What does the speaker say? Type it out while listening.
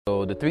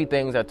So the three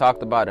things I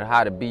talked about on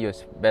how to be your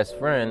best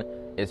friend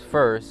is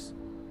first,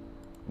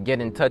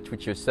 get in touch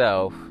with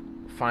yourself,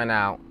 find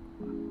out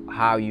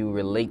how you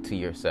relate to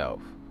yourself.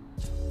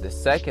 The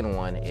second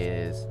one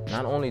is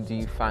not only do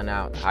you find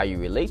out how you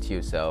relate to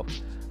yourself,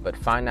 but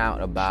find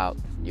out about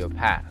your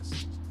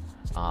past.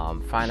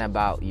 Find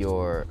about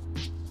your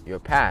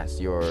past,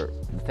 the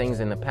things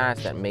in the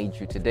past that made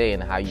you today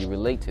and how you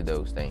relate to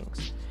those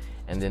things.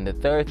 And then the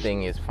third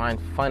thing is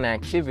find fun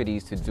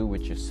activities to do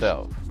with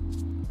yourself.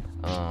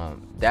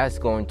 That's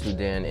going to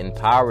then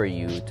empower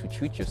you to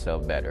treat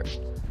yourself better.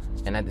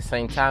 And at the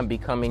same time,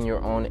 becoming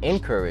your own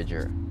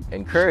encourager,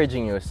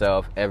 encouraging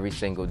yourself every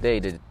single day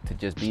to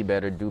just be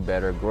better, do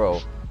better,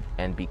 grow,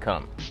 and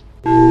become.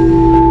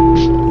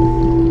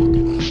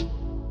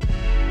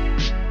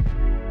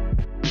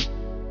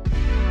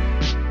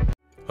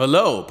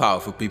 Hello,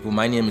 powerful people.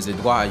 My name is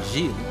Edouard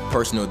Gilles,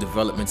 personal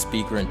development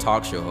speaker and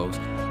talk show host,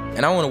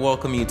 and I want to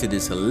welcome you to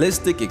this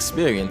holistic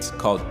experience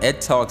called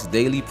Ed Talks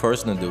Daily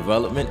Personal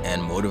Development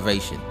and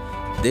Motivation.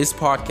 This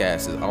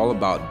podcast is all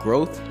about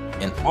growth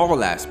in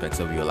all aspects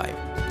of your life.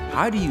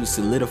 How do you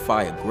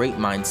solidify a great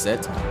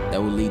mindset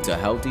that will lead to a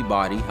healthy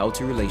body,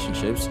 healthy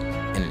relationships,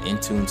 and an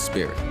in-tune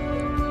spirit?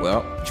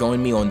 Well,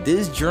 join me on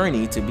this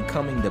journey to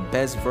becoming the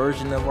best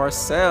version of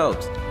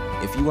ourselves.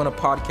 If you want a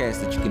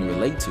podcast that you can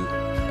relate to,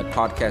 a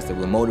podcast that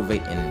will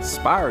motivate and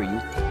inspire you,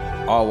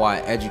 all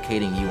while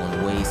educating you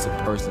on ways to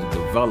personally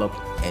develop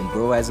and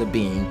grow as a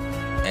being,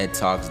 Ed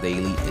Talks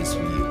Daily is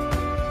for you.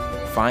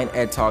 Find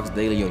Ed Talks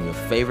Daily on your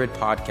favorite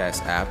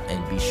podcast app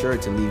and be sure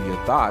to leave your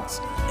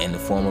thoughts in the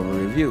form of a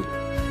review.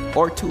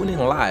 Or tune in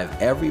live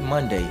every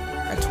Monday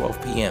at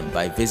 12 p.m.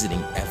 by visiting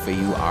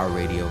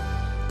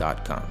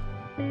faurradio.com.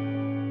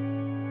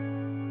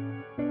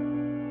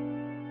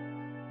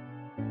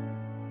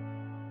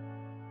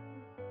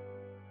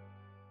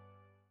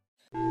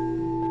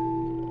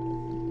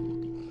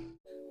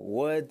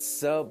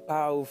 What's up,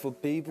 powerful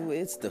people?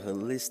 It's the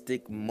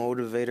Holistic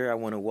Motivator. I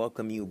want to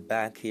welcome you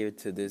back here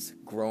to this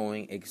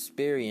growing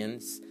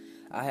experience.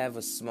 I have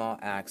a small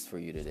ask for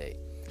you today.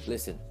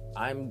 Listen,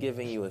 I'm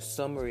giving you a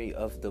summary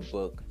of the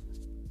book,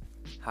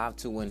 How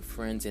to Win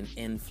Friends and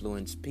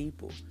Influence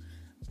People.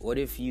 What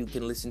if you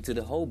can listen to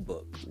the whole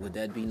book? Would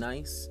that be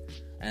nice?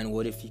 And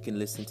what if you can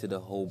listen to the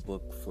whole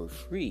book for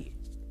free?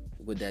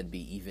 Would that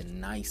be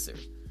even nicer?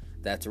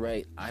 That's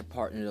right, I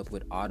partnered up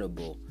with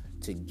Audible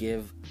to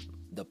give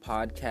the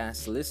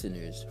podcast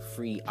listeners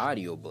free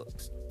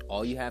audiobooks.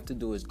 All you have to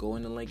do is go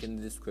in the link in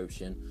the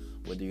description,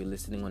 whether you're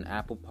listening on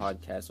Apple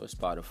Podcasts or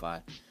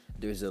Spotify.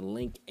 There's a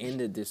link in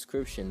the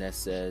description that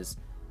says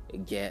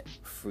get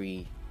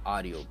free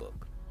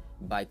audiobook.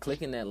 By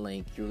clicking that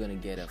link, you're going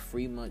to get a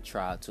free month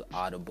trial to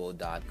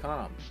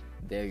audible.com.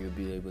 There you'll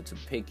be able to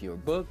pick your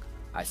book.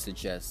 I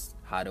suggest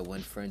How to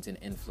Win Friends and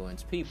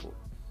Influence People.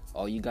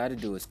 All you got to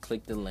do is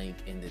click the link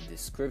in the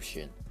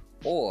description,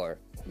 or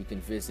you can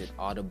visit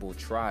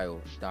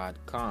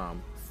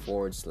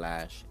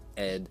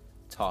audibletrial.com/Ed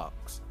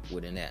Talks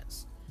with an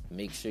S.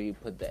 Make sure you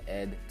put the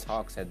Ed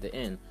Talks at the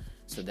end,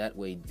 so that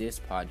way this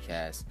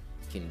podcast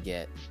can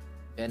get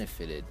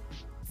benefited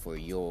for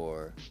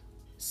your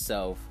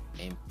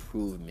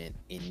self-improvement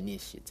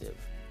initiative.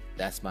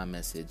 That's my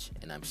message,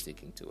 and I'm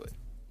sticking to it.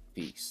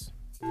 Peace.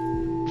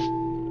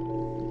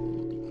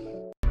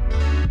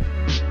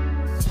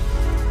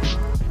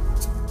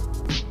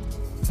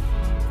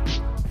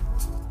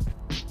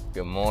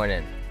 Good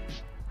morning.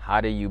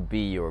 How do you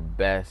be your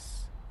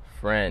best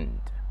friend?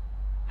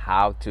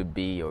 How to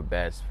be your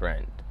best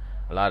friend.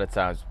 A lot of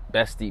times,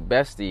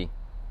 bestie,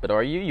 but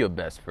are you your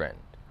best friend?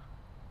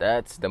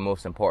 That's the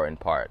most important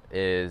part,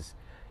 is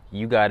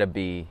you got to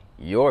be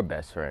your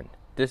best friend.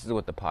 This is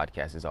what the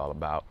podcast is all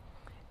about,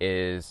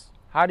 is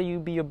how do you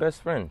be your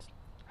best friend?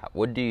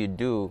 What do you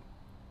do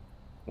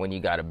when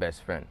you got a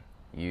best friend?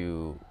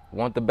 You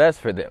want the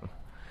best for them.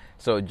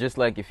 So just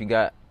like if you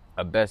got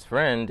a best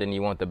friend and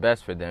you want the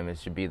best for them, it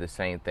should be the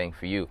same thing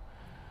for you.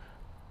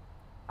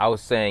 I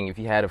was saying, if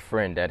you had a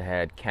friend that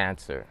had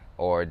cancer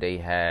or they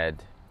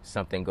had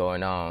something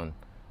going on,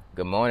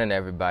 good morning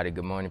everybody,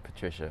 good morning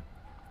Patricia,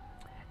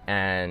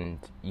 and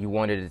you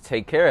wanted to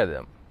take care of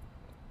them,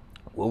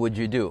 what would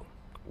you do?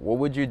 What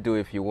would you do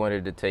if you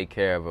wanted to take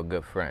care of a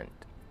good friend?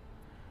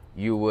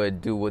 You would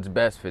do what's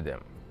best for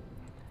them.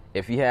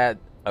 If you had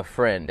a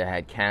friend that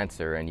had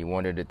cancer and you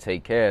wanted to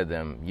take care of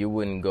them, you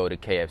wouldn't go to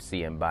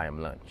KFC and buy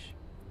them lunch,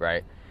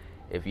 right?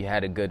 If you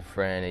had a good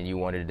friend and you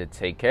wanted to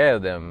take care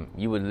of them,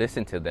 you would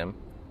listen to them.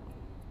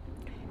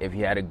 If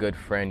you had a good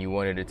friend you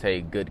wanted to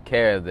take good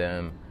care of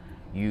them,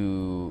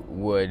 you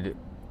would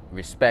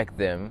respect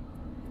them.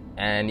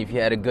 And if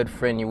you had a good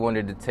friend you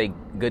wanted to take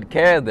good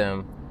care of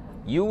them,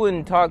 you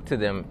wouldn't talk to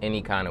them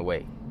any kind of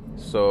way.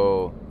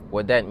 So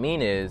what that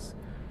means is,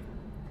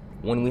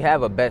 when we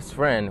have a best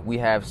friend, we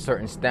have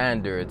certain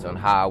standards on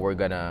how we're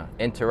going to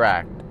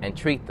interact and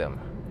treat them.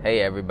 Hey,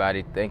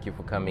 everybody, thank you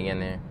for coming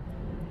in there.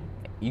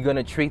 You're going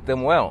to treat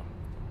them well.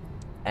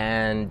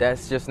 And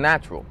that's just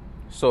natural.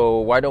 So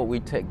why don't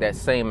we take that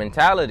same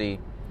mentality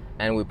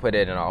and we put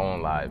it in our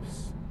own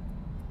lives?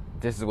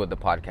 this is what the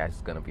podcast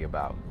is going to be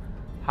about.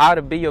 How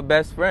to be your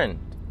best friend.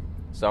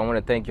 So I want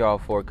to thank y'all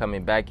for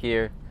coming back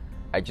here.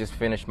 I just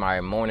finished my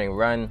morning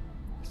run,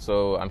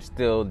 so I'm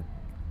still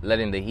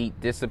letting the heat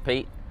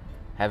dissipate,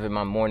 having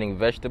my morning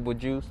vegetable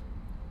juice.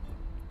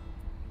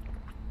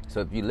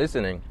 So if you're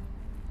listening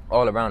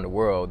all around the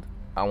world,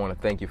 I want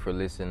to thank you for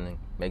listening.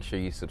 Make sure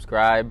you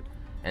subscribe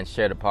and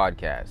share the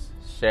podcast.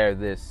 Share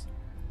this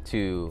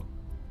to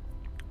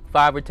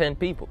 5 or 10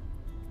 people.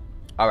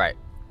 All right,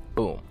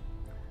 boom.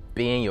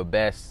 Being your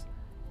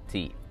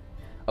bestie.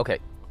 Okay,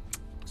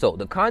 so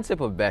the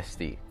concept of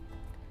bestie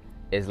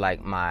is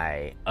like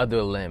my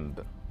other limb.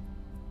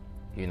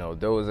 You know,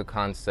 there was a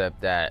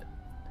concept that,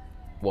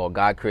 well,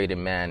 God created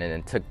man and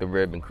then took the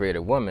rib and created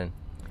woman.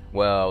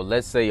 Well,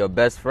 let's say your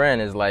best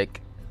friend is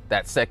like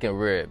that second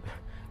rib,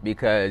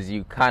 because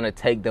you kind of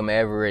take them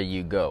everywhere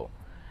you go.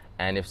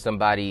 And if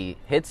somebody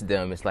hits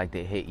them, it's like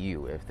they hit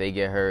you. If they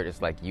get hurt,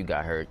 it's like you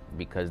got hurt,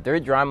 because their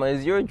drama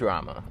is your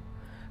drama.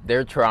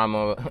 Their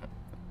trauma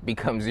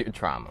becomes your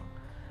trauma.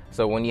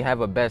 So when you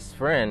have a best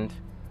friend,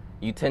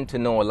 you tend to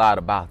know a lot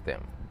about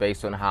them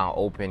based on how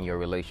open your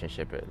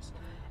relationship is.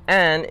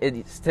 And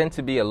it tends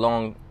to be a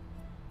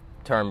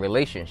long-term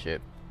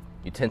relationship.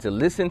 You tend to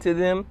listen to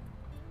them,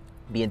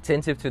 be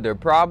attentive to their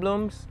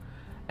problems,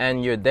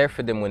 and you're there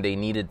for them when they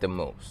need it the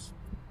most.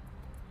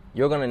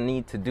 You're going to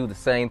need to do the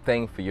same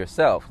thing for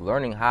yourself,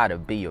 learning how to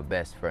be your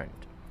best friend.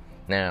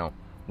 Now,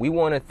 we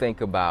want to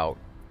think about,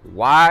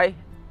 why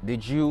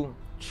did you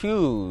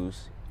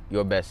choose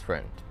your best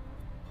friend?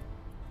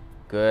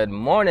 Good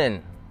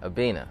morning,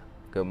 Abina.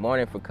 Good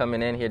morning for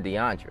coming in here,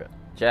 Deandra,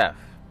 Jeff.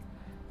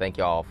 Thank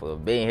y'all for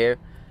being here.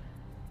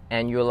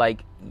 And you're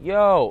like,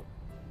 yo,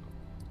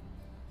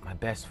 my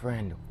best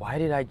friend. Why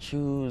did I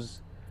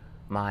choose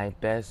my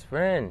best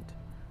friend?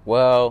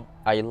 Well,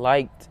 I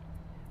liked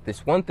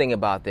this one thing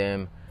about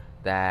them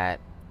that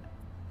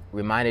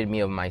reminded me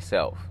of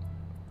myself.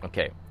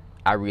 Okay,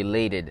 I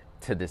related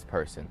to this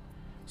person.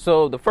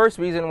 So the first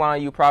reason why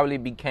you probably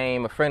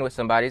became a friend with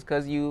somebody is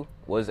because you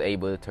was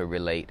able to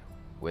relate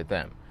with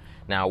them.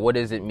 Now, what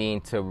does it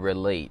mean to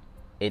relate?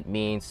 It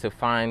means to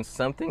find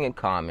something in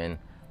common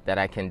that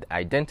I can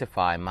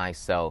identify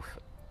myself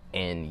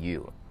in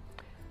you.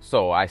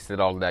 So I said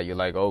all that. You're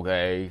like,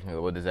 okay,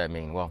 what does that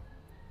mean? Well,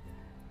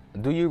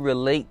 do you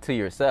relate to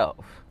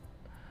yourself?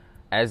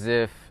 As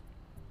if,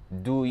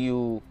 do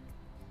you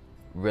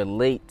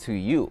relate to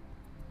you?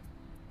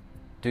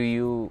 Do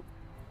you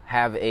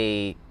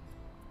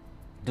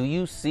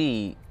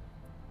see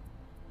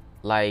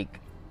like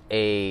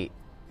a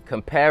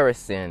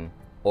comparison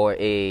or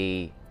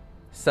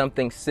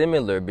something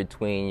similar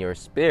between your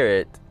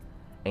spirit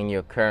and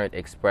your current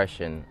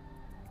expression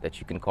that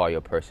you can call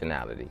your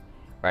personality,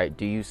 right?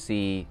 Do you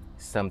see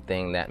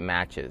something that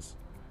matches,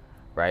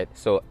 right?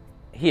 So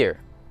here,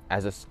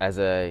 as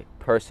a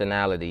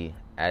personality,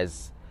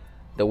 as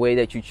the way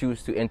that you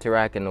choose to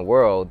interact in the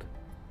world,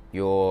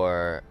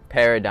 your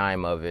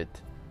paradigm of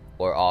it,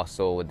 or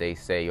also what they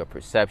say, your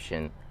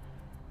perception,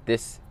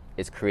 this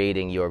is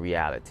creating your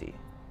reality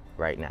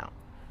right now.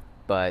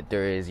 But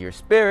there is your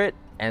spirit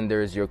and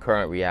there is your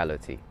current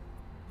reality.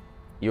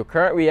 Your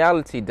current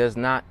reality does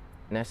not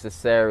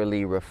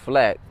necessarily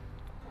reflect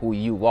who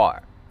you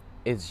are.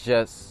 It's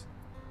just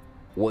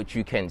what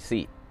you can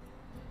see,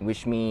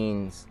 which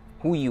means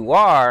who you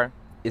are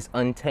is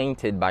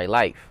untainted by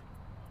life.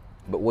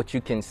 But what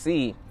you can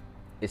see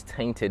is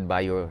tainted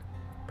by your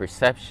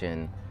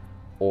perception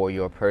or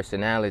your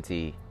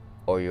personality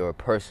or your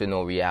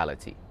personal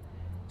reality.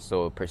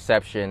 So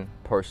perception,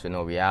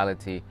 personal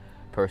reality.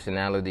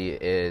 Personality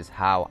is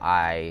how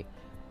I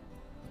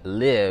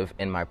live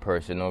in my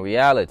personal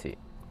reality.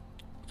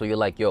 So you're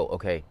like, yo,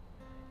 okay,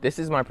 this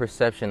is my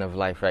perception of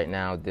life right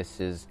now.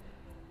 This is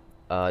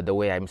the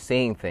way I'm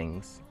seeing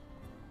things.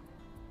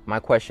 My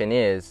question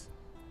is,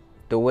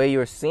 the way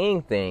you're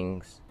seeing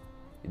things,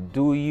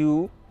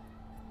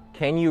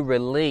 can you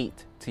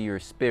relate to your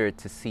spirit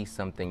to see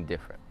something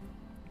different?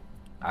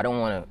 I don't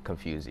want to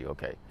confuse you,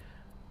 okay?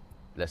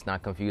 Let's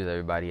not confuse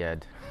everybody,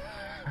 Ed.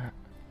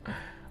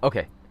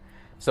 Okay,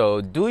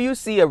 so do you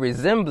see a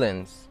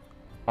resemblance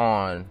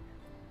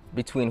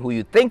between who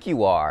you think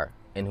you are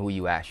and who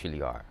you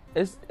actually are?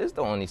 It's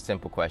the only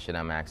simple question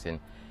I'm asking.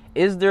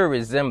 Is there a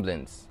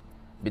resemblance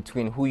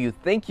between who you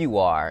think you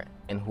are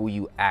and who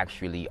you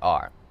actually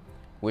are?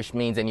 Which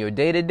means in your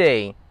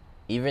day-to-day,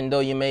 even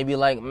though you may be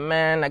like,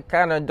 man, I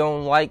kind of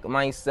don't like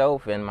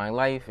myself and my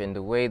life and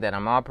the way that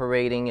I'm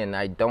operating, and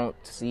I don't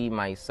see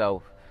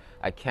myself,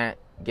 I can't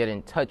get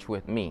in touch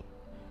with me.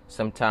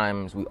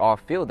 Sometimes we all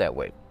feel that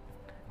way.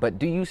 But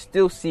do you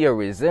still see a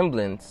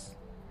resemblance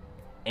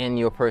in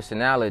your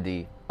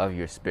personality of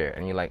your spirit?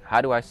 And you're like,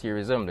 how do I see a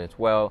resemblance?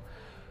 Well,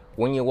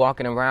 when you're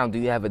walking around, do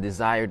you have a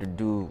desire to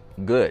do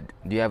good?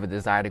 Do you have a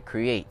desire to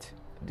create?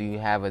 Do you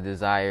have a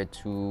desire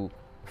to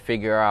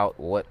figure out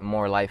what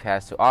more life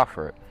has to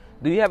offer?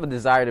 Do you have a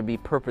desire to be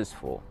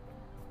purposeful?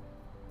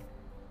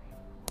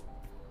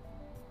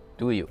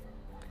 Do you?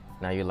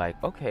 Now you're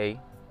like, okay,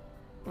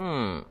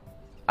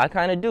 I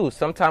kind of do.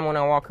 Sometimes when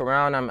I walk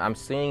around, I'm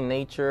seeing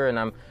nature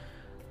and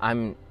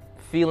I'm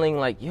feeling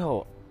like,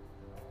 yo,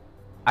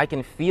 I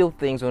can feel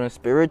things on a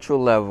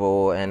spiritual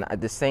level, and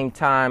at the same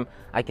time,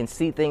 I can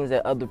see things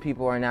that other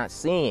people are not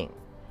seeing.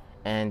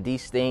 And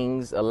these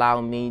things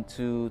allow me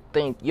to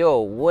think,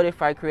 yo, what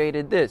if I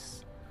created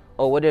this?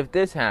 Or what if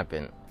this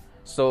happened?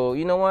 So,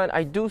 you know what?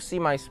 I do see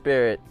my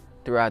spirit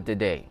throughout the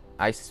day.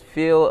 I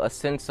feel a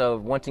sense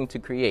of wanting to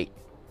create.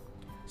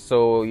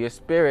 So your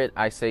spirit,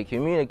 I say,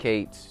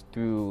 communicates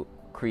through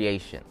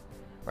creation,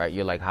 right?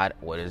 You're like,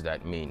 what does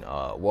that mean?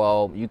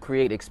 Well, you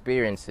create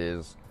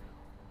experiences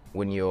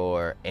when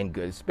you're in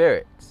good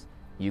spirits.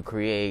 You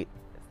create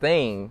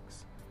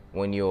things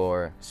when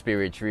you're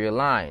spiritually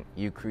aligned.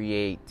 You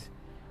create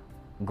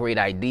great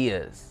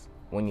ideas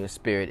when your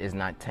spirit is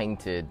not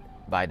tainted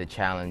by the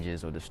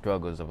challenges or the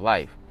struggles of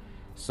life.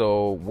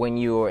 So when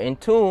you're in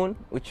tune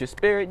with your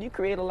spirit, you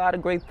create a lot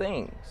of great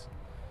things.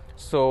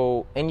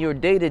 So in your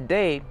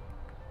day-to-day,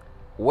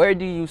 where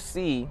do you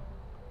see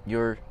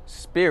your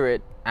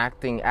spirit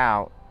acting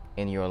out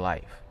in your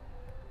life?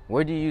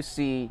 Where do you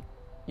see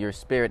your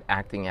spirit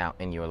acting out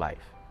in your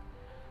life?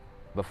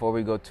 Before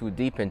we go too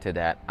deep into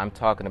that, I'm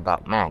talking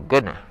about, my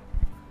goodness.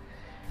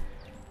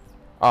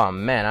 Oh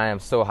man, I am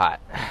so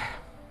hot.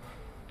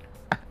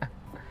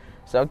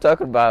 So I'm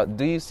talking about,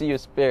 do you see your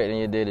spirit in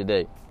your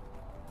day-to-day?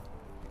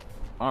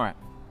 All right.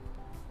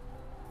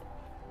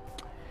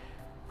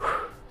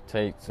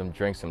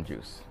 Drink some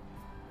juice.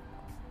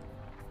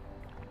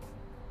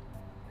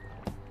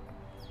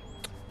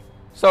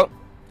 So,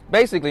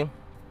 basically,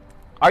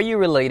 are you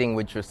relating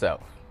with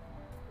yourself?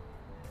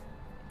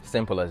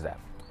 Simple as that.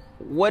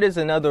 What is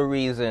another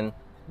reason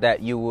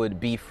that you would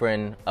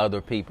befriend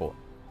other people?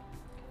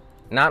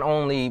 Not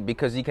only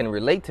because you can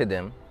relate to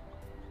them,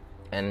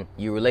 and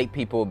you relate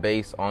people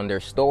based on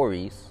their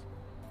stories.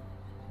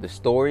 The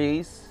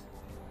stories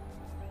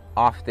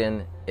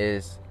often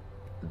is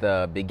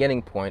the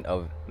beginning point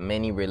of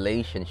many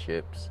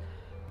relationships,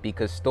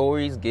 because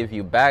stories give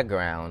you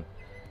background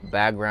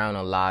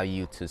allow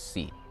you to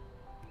see.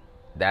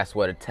 That's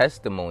what a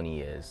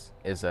testimony is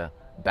a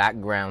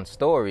background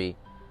story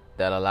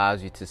that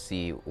allows you to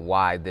see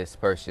why this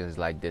person is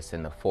like this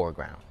in the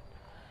foreground.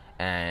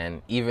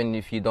 And even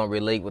if you don't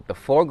relate with the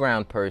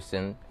foreground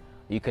person,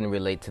 you can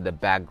relate to the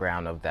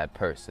background of that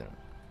person.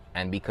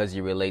 And because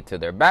you relate to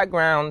their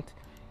background,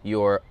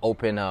 you're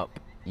open up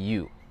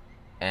you.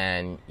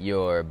 And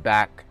your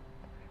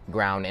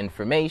background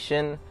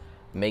information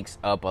makes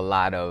up a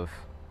lot of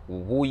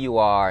who you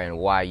are and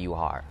why you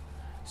are.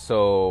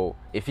 So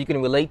if you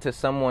can relate to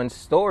someone's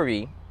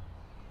story,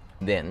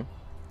 then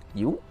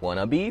you want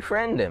to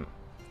befriend them.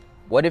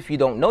 What if you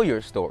don't know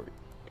your story?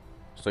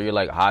 So you're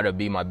like, how to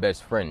be my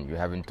best friend? You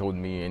haven't told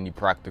me any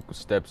practical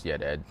steps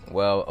yet, Ed.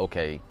 Well,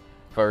 okay.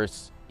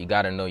 First, you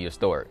got to know your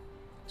story.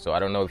 So I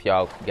don't know if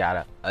y'all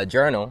got a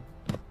journal.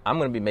 I'm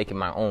going to be making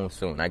my own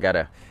soon. I got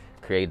to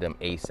create them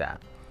ASAP.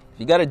 If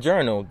you got a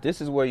journal,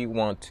 this is where you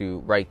want to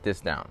write this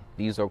down.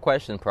 These are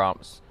question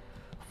prompts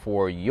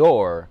for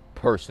your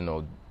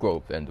personal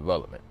growth and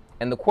development.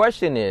 And the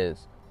question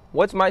is,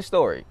 what's my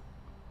story?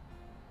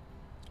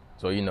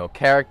 So,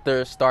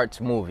 character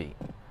starts movie.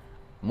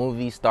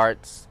 Movie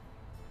starts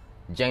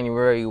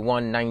January 1,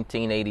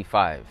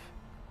 1985.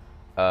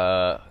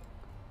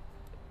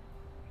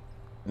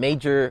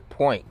 Major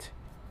point.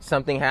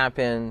 Something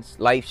happens,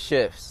 life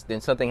shifts,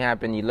 then something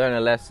happened, you learn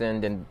a lesson,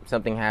 then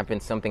something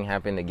happened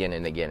again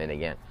and again and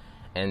again.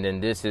 And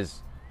then this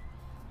is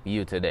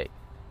you today.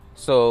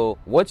 So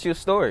what's your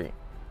story?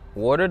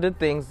 What are the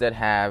things that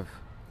have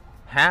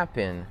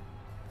happened?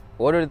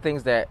 What are the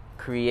things that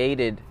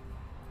created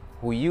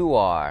who you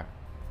are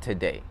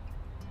today?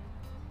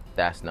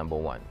 That's number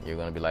one. You're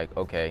going to be like,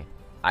 okay,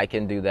 I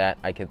can do that.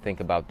 I can think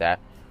about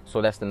that.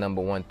 So that's the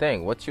number one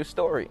thing. What's your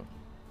story?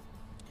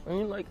 And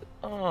you're like,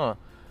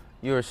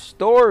 your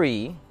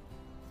story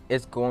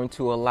is going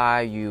to allow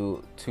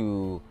you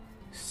to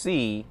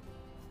see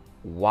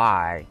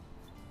why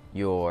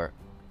you're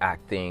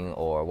acting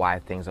or why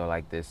things are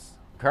like this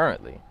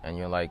currently. And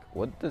you're like,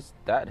 what does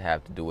that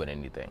have to do with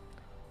anything?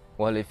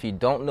 Well, if you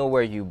don't know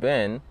where you've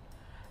been,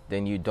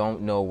 then you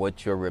don't know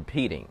what you're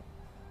repeating.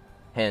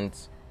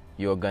 Hence,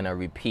 you're going to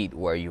repeat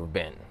where you've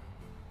been.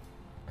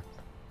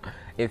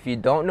 If you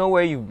don't know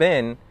where you've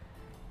been,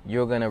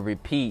 you're going to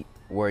repeat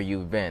where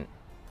you've been,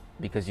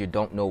 because you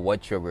don't know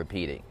what you're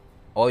repeating.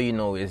 All you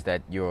know is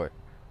that you're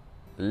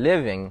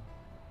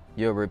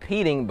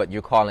repeating, but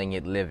you're calling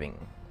it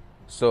living.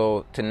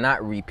 So to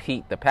not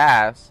repeat the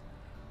past,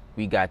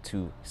 we got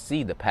to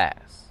see the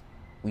past.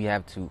 We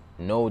have to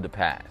know the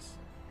past,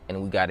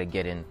 and we got to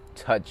get in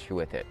touch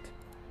with it.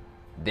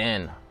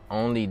 Then,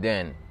 only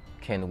then,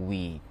 can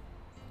we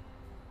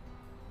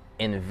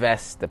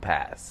invest the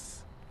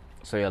past.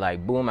 So you're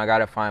like, boom, I got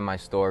to find my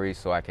story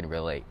so I can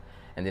relate.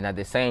 And then at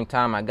the same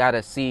time, I got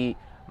to see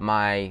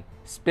my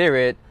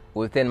spirit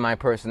within my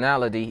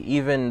personality,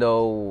 even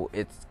though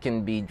it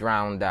can be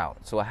drowned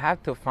out. So I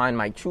have to find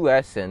my true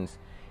essence,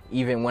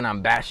 even when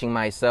I'm bashing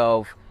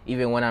myself,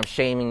 even when I'm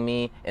shaming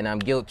me and I'm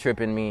guilt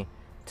tripping me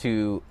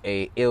to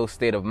a ill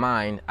state of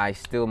mind. I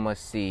still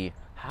must see,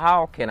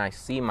 how can I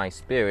see my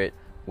spirit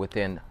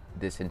within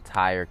this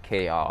entire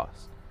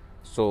chaos.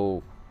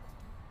 So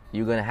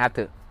you're going to have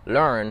to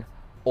learn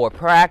or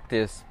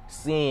practice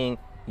seeing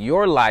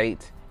your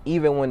light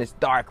even when it's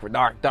dark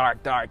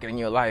in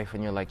your life,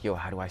 and you're like, yo,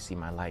 how do I see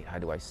my light? How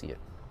do I see it?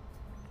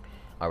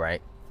 All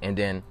right. And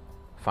then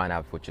find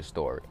out what's your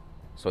story.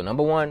 So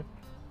number one,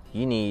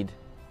 you need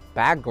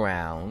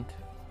background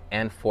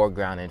and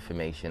foreground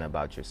information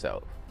about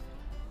yourself.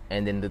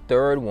 And then the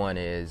third one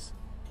is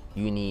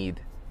you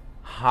need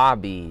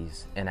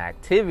hobbies and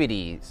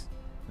activities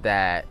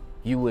that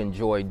you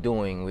enjoy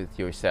doing with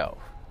yourself.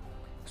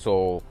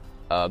 So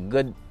a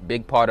good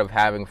big part of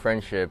having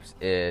friendships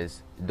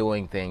is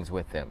doing things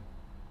with them.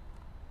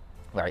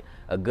 Right?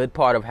 A good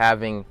part of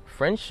having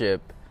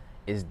friendship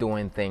is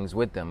doing things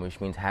with them,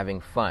 which means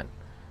having fun.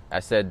 I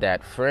said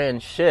that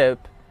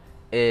friendship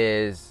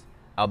is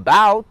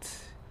about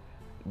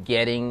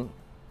getting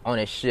on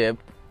a ship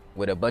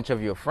with a bunch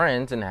of your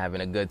friends and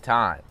having a good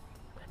time,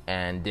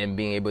 and then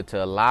being able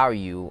to allow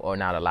you, or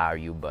not allow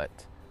you,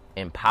 but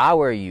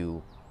empower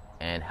you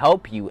and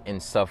help you in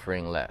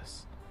suffering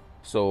less.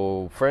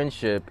 So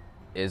friendship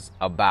is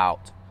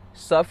about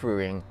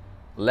suffering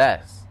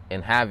less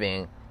and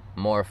having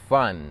more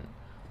fun.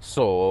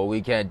 So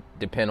we can't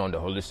depend on the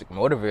holistic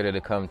motivator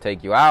to come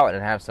take you out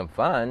and have some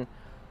fun.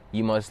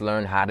 You must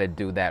learn how to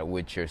do that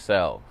with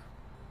yourself.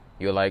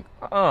 You're like,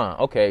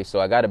 okay, so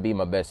I got to be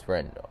my best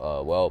friend.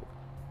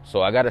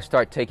 So I got to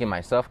start taking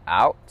myself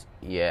out?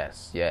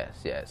 Yes.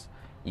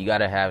 You got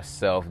to have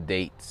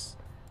self-dates.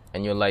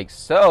 And you're like,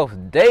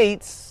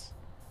 self-dates?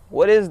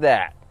 What is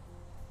that?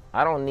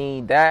 I don't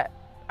need that.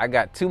 I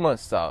got too much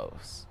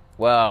sauce.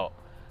 Well,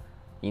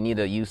 you need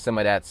to use some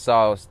of that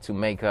sauce to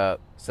make up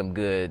some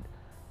good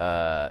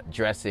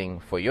dressing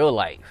for your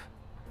life.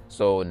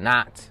 So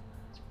not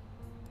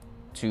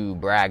to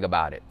brag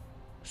about it.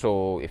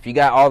 So if you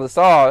got all the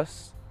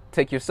sauce,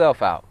 take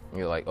yourself out.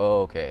 You're like,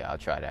 oh, okay, I'll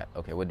try that.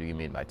 Okay, what do you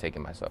mean by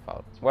taking myself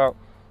out? Well,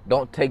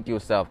 don't take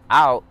yourself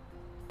out.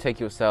 Take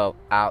yourself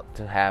out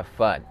to have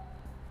fun.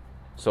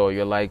 So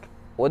you're like,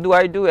 what do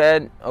I do,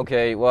 Ed?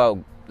 Okay,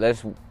 well,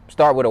 let's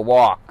start with a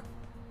walk.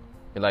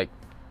 You're like,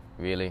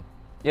 really?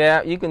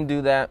 Yeah, you can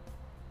do that.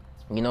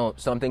 You know,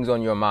 something's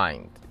on your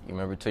mind. You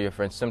remember tell your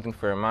friend something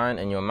for your mind,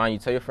 and your mind, you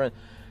tell your friend,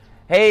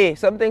 hey,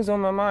 something's on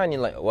my mind.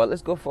 You're like, well,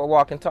 let's go for a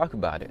walk and talk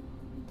about it.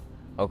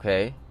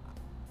 Okay.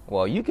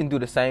 Well, you can do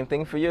the same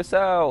thing for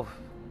yourself.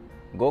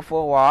 Go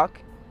for a walk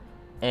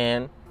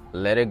and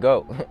let it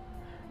go.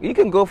 You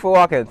can go for a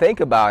walk and think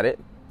about it,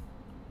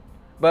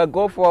 but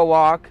go for a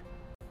walk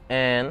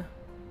and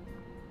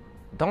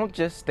don't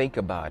just think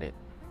about it,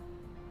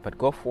 but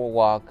go for a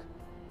walk,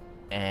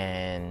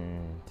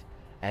 and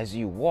as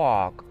you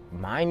walk,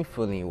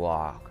 mindfully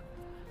walk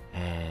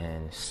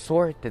and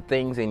sort the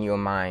things in your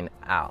mind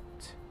out.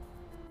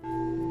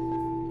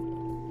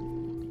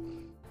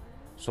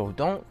 So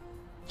don't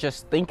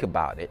just think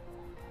about it,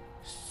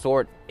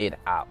 sort it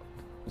out.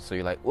 So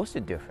you're like, what's the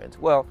difference?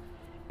 Well,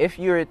 if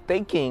you're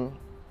thinking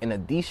in a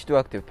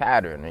destructive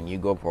pattern and you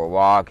go for a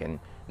walk, and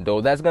though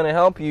that's going to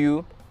help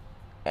you,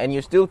 and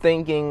you're still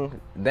thinking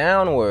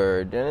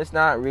downward, then it's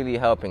not really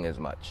helping as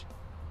much.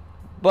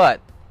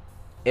 But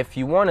if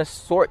you want to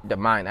sort the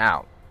mind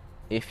out,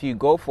 if you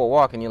go for a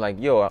walk and you're like,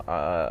 yo,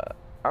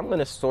 I'm going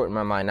to sort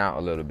my mind out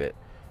a little bit.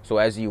 So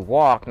as you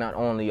walk, not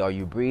only are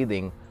you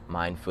breathing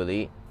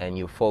mindfully and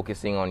you're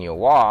focusing on your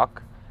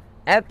walk,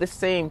 at the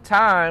same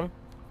time,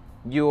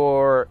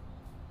 you're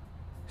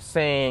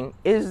saying,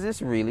 is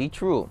this really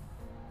true?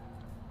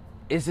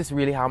 Is this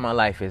really how my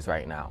life is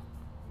right now?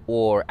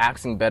 Or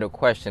asking better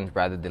questions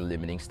rather than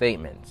limiting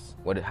statements.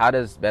 How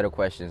does better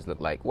questions look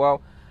like?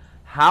 Well,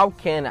 how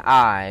can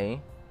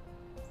I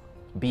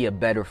be a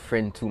better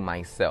friend to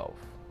myself?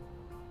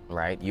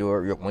 Right?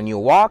 When you're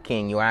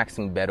walking, you're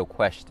asking better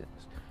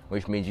questions,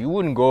 which means you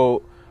wouldn't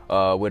go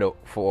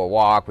for a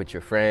walk with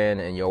your friend,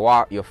 and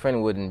your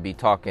friend wouldn't be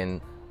talking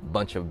a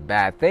bunch of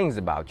bad things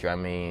about you. I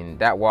mean,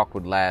 that walk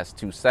would last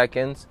 2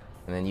 seconds,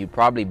 and then you'd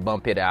probably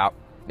bump it out.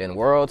 Then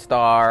world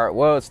star.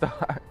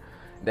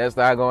 That's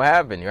not gonna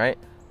happen, right?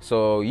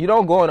 So you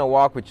don't go on a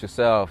walk with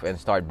yourself and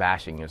start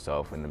bashing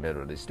yourself in the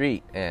middle of the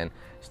street and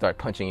start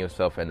punching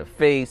yourself in the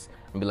face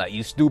and be like,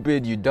 you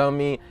stupid, you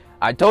dummy,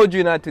 I told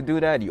you not to do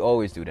that. You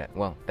always do that.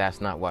 Well,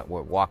 that's not what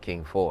we're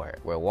walking for.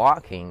 We're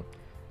walking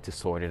to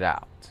sort it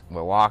out.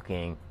 We're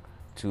walking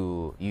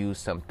to use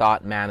some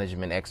thought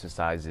management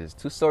exercises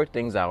to sort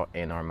things out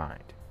in our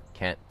mind.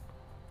 Can't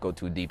go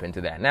too deep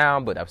into that now,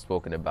 but I've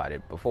spoken about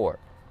it before.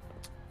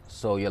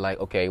 So you're like,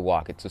 okay,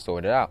 walk it to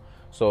sort it out.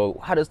 So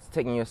how does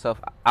taking yourself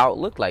out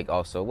look like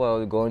also?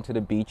 Well, going to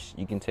the beach,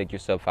 you can take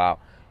yourself out.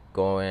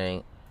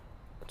 Going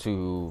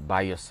to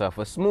buy yourself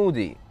a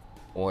smoothie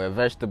or a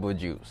vegetable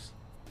juice.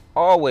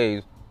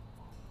 Always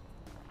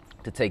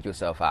to take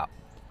yourself out.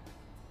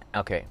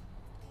 Okay.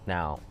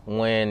 Now,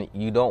 when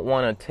you don't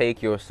want to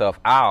take yourself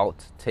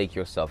out, take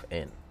yourself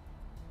in.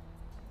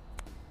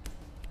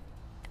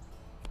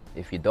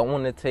 If you don't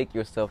want to take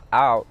yourself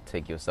out,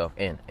 take yourself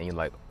in. And you're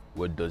like,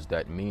 what does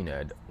that mean,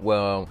 Ed?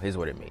 Well, here's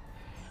what it means.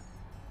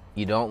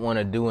 You don't want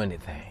to do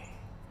anything.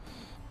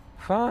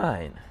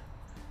 Fine.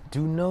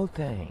 do no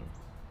thing.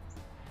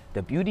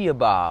 The beauty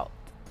about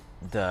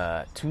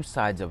the two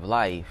sides of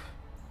life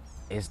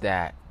is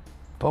that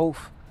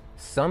both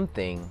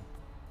something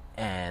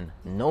and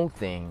no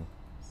thing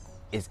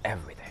is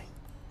everything.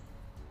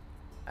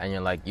 And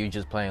you're like, you're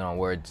just playing on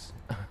words.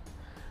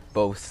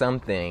 Both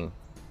something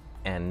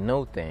and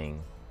no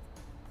thing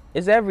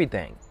is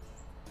everything.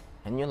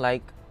 And you're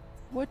like,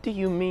 what do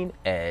you mean,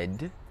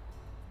 Ed?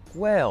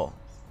 Well,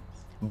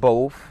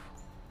 both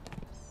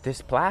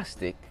this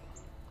plastic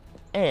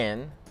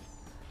and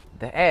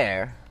the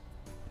air,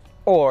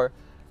 or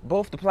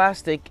both the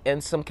plastic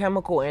and some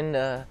chemical in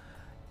the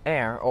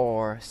air,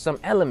 or some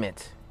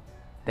element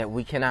that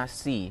we cannot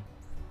see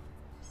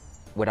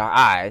with our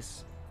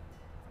eyes,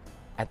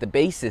 at the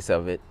basis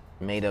of it,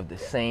 made of the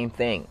same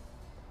thing,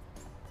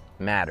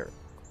 matter.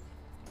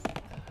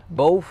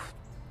 Both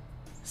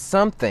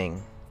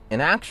something,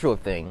 an actual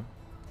thing,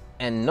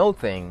 and no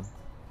thing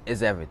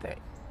is everything.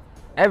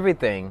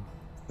 Everything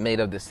made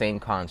of the same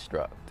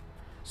construct.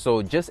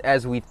 So just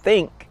as we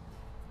think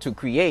to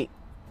create,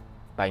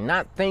 by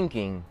not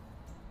thinking,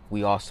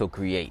 we also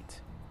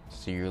create.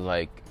 So you're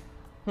like,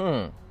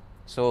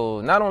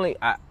 so not only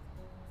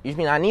you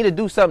mean I need to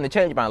do something to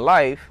change my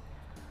life,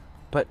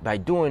 but by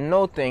doing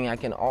no thing, I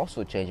can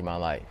also change my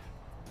life.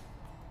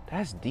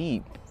 That's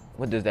deep.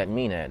 What does that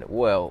mean, Ed?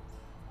 Well,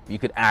 you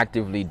could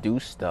actively do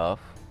stuff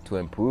to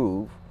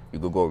improve. You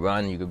could go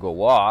run, you could go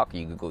walk,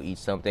 you could go eat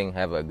something,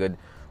 have a good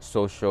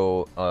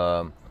social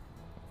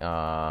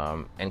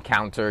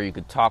encounter. You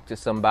could talk to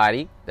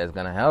somebody that's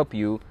gonna help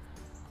you,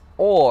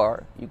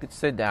 or you could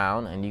sit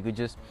down and you could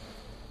just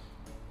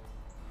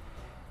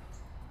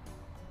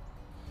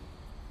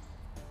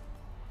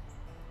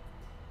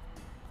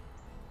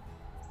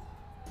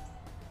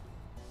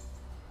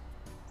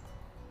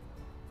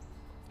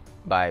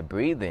by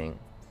breathing,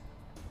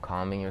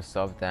 calming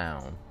yourself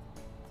down,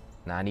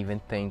 not even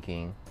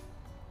thinking,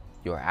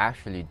 you're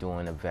actually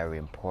doing a very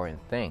important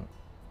thing.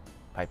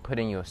 By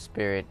putting your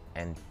spirit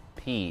and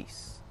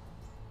peace,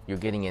 you're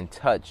getting in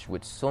touch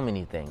with so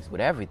many things,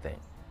 with everything.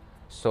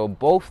 So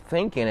both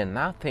thinking and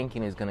not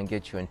thinking is going to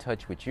get you in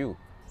touch with you.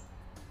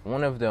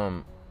 One of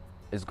them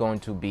is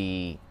going to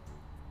be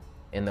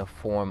in the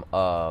form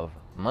of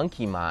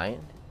monkey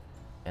mind,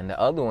 and the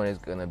other one is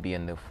going to be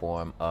in the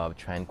form of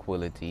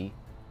tranquility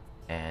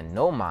and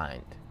no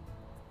mind,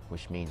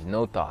 which means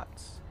no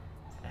thoughts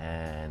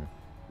and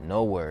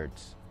no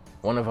words.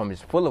 One of them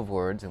is full of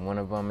words, and one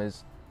of them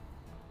is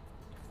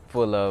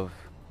full of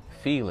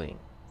feeling,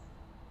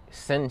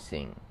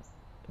 sensing,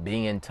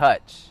 being in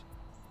touch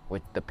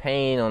with the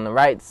pain on the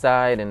right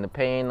side and the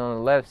pain on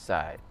the left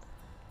side.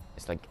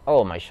 It's like,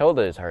 oh, my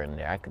shoulder is hurting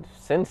there. I could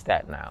sense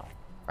that now,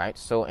 right?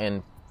 So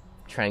in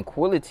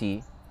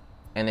tranquility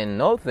and in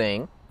no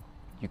thing,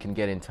 you can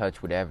get in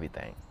touch with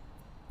everything.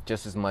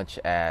 Just as much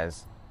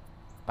as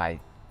by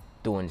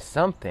doing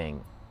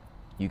something,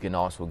 you can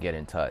also get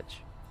in touch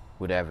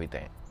with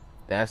everything.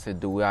 That's the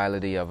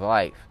duality of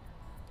life.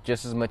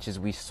 Just as much as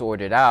we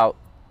sort it out,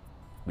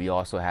 we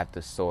also have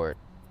to sort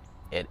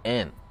it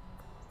in.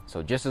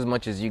 So just as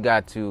much as you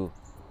got to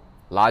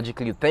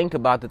logically think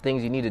about the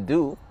things you need to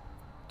do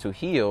to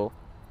heal,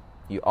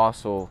 you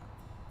also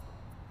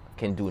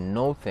can do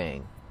no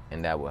thing,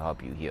 and that will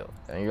help you heal.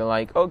 And you're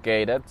like,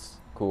 okay, that's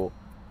cool.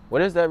 What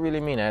does that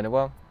really mean, Ed?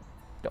 Well,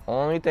 the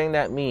only thing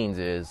that means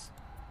is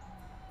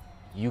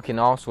you can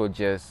also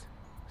just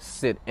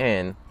sit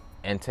in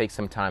and take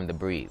some time to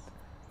breathe.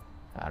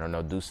 I don't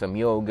know, do some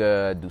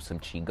yoga, do some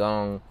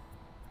qigong,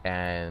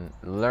 and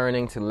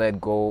learning to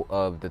let go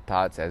of the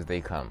thoughts as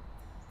they come.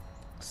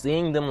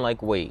 Seeing them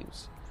like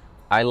waves.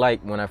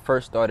 When I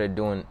first started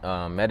doing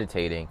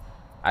meditating,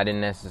 I didn't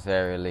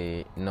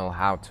necessarily know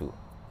how to.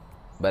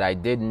 But I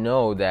did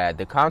know that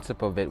the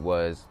concept of it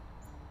was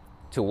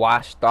to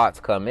watch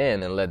thoughts come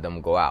in and let them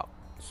go out.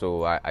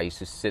 So I used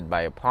to sit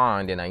by a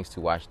pond and I used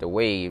to watch the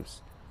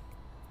waves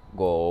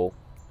go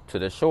to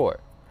the shore.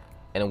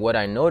 And what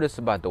I noticed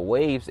about the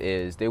waves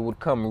is they would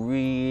come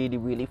really,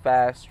 really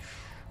fast,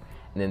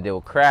 and then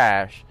they'll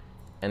crash,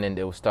 and then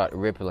they'll start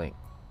rippling,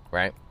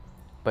 right?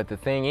 But the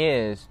thing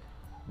is,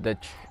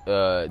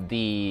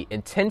 the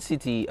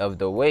intensity of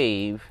the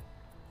wave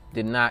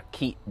did not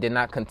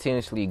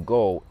continuously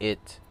go.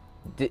 It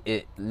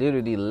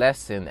literally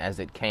lessened as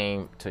it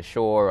came to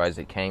shore, or as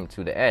it came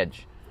to the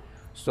edge.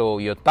 So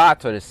your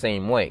thoughts are the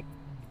same way.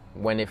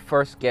 When it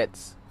first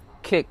gets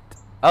kicked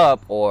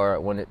up, or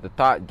when the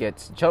thought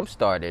gets jump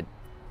started,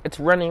 it's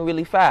running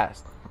really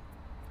fast.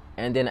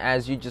 And then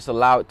as you just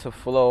allow it to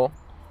flow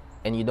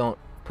and you don't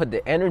put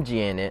the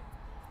energy in it,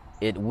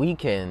 it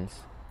weakens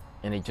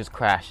and it just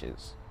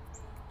crashes.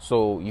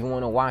 So you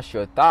want to watch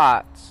your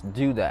thoughts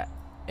do that.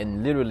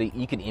 And literally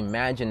you can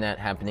imagine that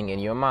happening in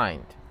your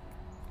mind.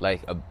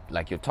 Like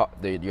your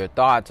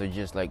thoughts are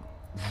just like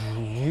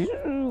I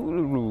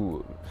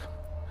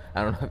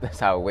don't know if that's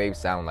how waves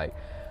sound like,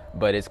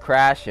 but it's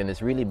crashing,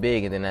 it's really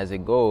big, and then as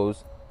it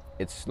goes,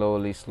 it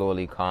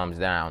slowly calms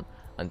down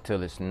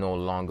until it's no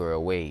longer a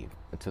wave,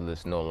 until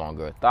it's no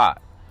longer a thought,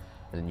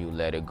 and then you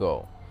let it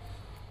go.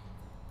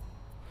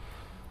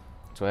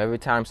 So every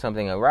time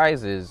something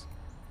arises,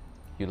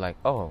 you're like,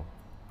 oh,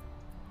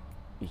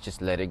 you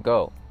just let it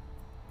go.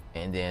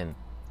 And then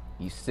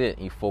you sit,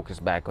 you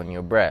focus back on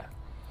your breath.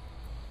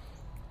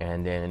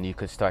 And then you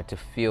could start to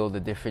feel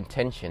the different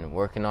tension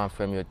working on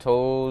from your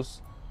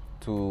toes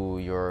to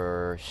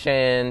your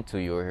shin, to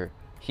your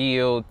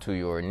heel, to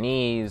your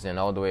knees, and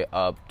all the way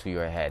up to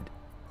your head.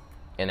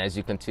 And as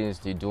you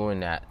continuously doing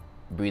that,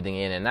 breathing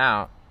in and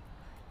out,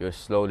 you're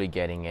slowly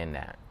getting in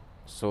that.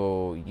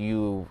 So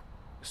you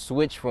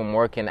switch from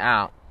working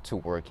out to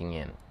working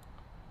in.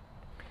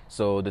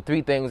 So the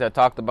 3 things I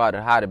talked about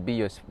on how to be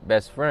your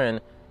best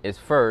friend is,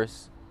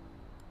 first,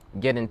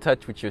 get in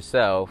touch with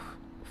yourself,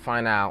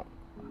 find out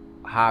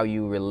how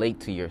you relate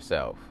to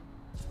yourself.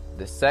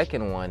 The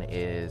second one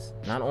is,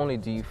 not only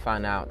do you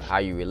find out how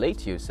you relate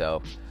to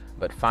yourself,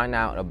 but find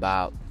out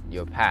about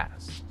your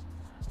past.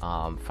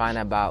 Find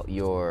out about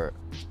your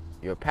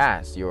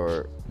past,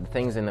 the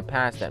things in the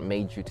past that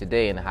made you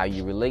today and how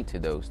you relate to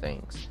those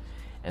things.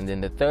 And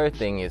then the third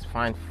thing is,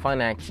 find fun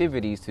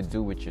activities to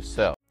do with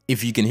yourself.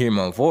 If you can hear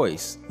my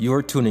voice,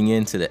 you're tuning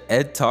in to the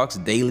Ed Talks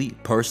Daily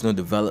Personal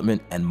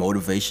Development and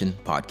Motivation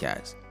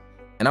Podcast.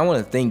 And I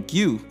want to thank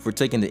you for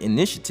taking the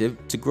initiative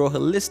to grow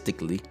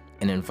holistically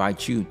and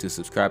invite you to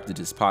subscribe to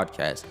this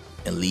podcast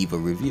and leave a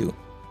review.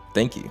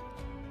 Thank you.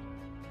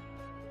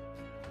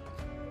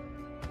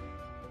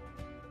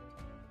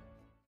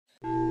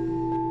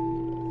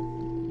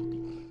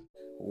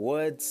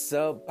 What's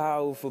up,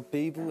 powerful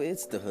people?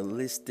 It's the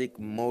Holistic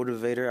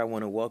Motivator. I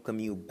want to welcome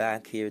you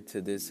back here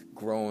to this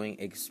growing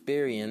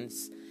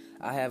experience.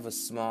 I have a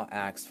small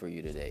ask for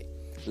you today.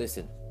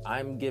 Listen,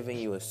 I'm giving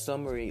you a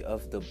summary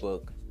of the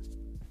book,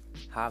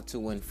 How to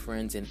Win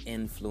Friends and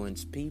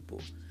Influence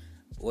People.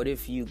 What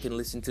if you can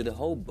listen to the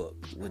whole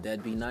book? Would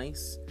that be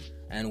nice?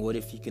 And what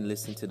if you can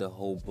listen to the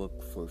whole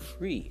book for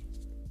free?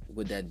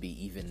 Would that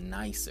be even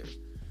nicer?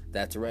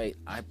 That's right,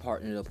 I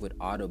partnered up with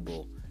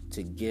Audible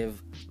to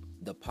give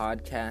the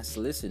podcast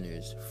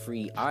listeners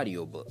free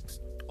audiobooks.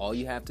 All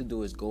you have to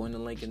do is go in the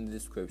link in the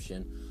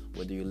description,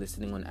 whether you're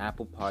listening on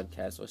Apple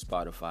Podcasts or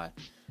Spotify.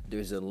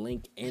 There's a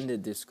link in the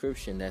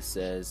description that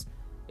says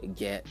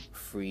get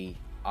free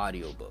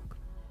audiobook.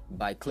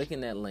 By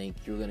clicking that link,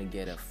 you're going to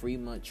get a free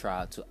month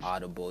trial to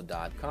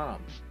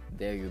audible.com.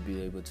 There you'll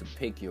be able to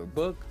pick your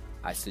book.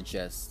 I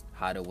suggest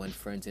How to Win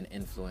Friends and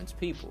Influence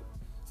People.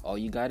 All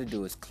you got to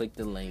do is click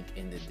the link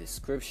in the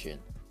description,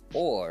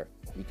 or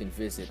you can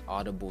visit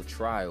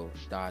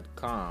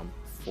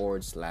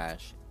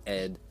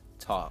audibletrial.com/Ed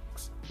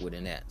Talks with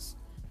an S.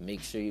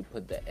 Make sure you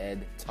put the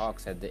Ed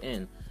Talks at the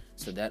end,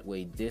 so that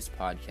way this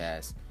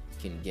podcast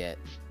can get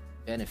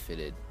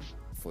benefited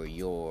for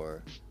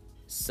your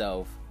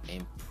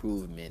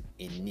self-improvement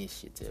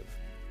initiative.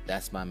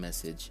 That's my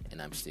message, and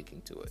I'm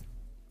sticking to it.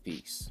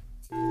 Peace.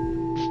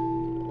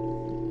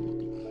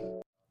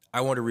 I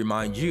want to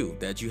remind you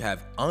that you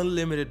have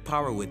unlimited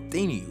power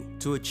within you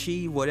to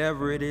achieve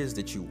whatever it is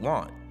that you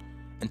want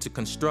and to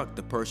construct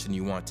the person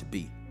you want to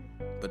be.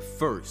 But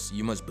first,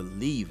 you must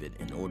believe it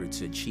in order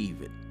to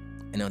achieve it.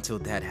 And until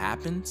that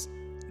happens,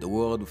 the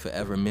world will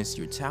forever miss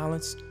your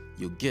talents,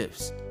 your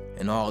gifts,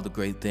 and all the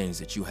great things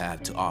that you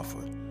have to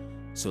offer.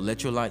 So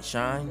let your light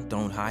shine,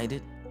 don't hide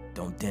it,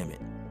 don't dim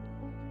it.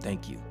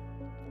 Thank you.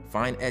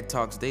 Find Ed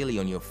Talks Daily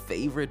on your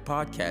favorite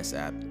podcast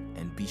app,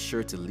 and be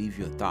sure to leave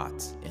your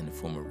thoughts in the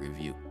form of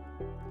review.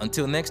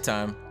 Until next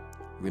time,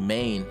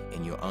 remain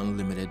in your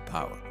unlimited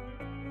power.